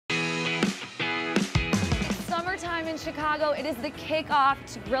in Chicago. It is the kickoff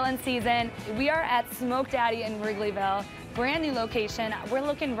to grilling season. We are at Smoke Daddy in Wrigleyville, brand new location. We're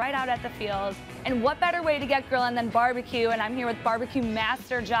looking right out at the field. And what better way to get grilling than barbecue? And I'm here with barbecue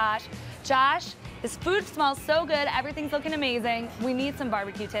master Josh. Josh, this food smells so good. Everything's looking amazing. We need some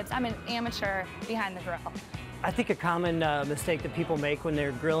barbecue tips. I'm an amateur behind the grill. I think a common mistake that people make when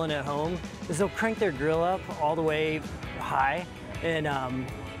they're grilling at home is they'll crank their grill up all the way high and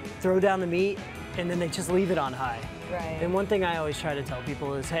throw down the meat, and then they just leave it on high. Right. And one thing I always try to tell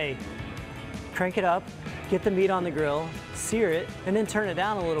people is, hey, crank it up, get the meat on the grill, sear it, and then turn it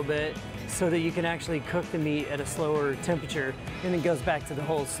down a little bit so that you can actually cook the meat at a slower temperature, and it goes back to the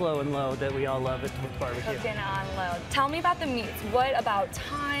whole slow and low that we all love with barbecue. Cooking on low. Tell me about the meats. What about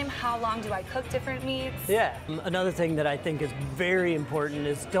time? How long do I cook different meats? Yeah, another thing that I think is very important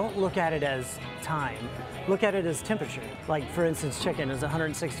is don't look at it as time. Look at it as temperature. Like, for instance, chicken is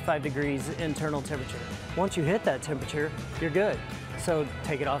 165 degrees internal temperature. Once you hit that temperature, you're good. So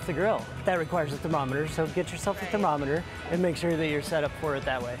take it off the grill. That requires a thermometer, so get yourself a thermometer and make sure that you're set up for it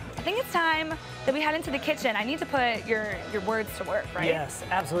that way. I think it's time that we head into the kitchen. I need to put your words to work, right? Yes,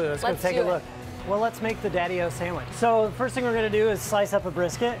 absolutely. Let's go take a look. Well, let's make the Daddy-O sandwich. So the first thing we're gonna do is slice up a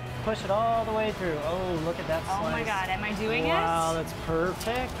brisket, push it all the way through. Oh, look at that slice. Oh my God, am I doing it? Wow, that's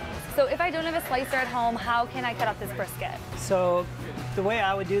perfect. So if I don't have a slicer at home, how can I cut up this brisket? So the way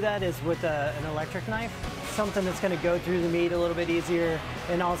I would do that is with an electric knife, something that's going to go through the meat a little bit easier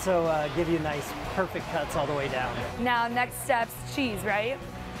and also give you nice, perfect cuts all the way down. Now, next step's cheese, right?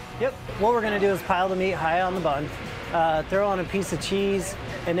 Yep. What we're going to do is pile the meat high on the bun, throw on a piece of cheese,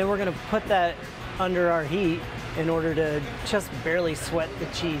 and then we're going to put that under our heat in order to just barely sweat the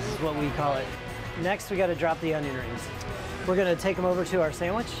cheese, is what we call it. Next, we got to drop the onion rings. We're going to take them over to our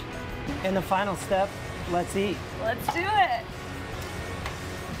sandwich. And the final step, let's eat. Let's do it.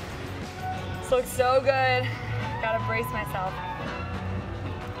 This looks so good. Gotta brace myself.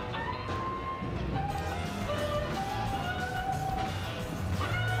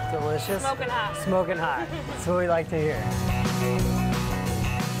 Delicious. Smoking hot. Smoking hot. That's what we like to hear.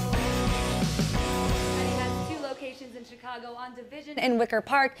 In Chicago on Division in Wicker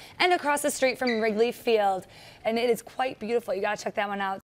Park and across the street from Wrigley Field. And it is quite beautiful. You gotta check that one out.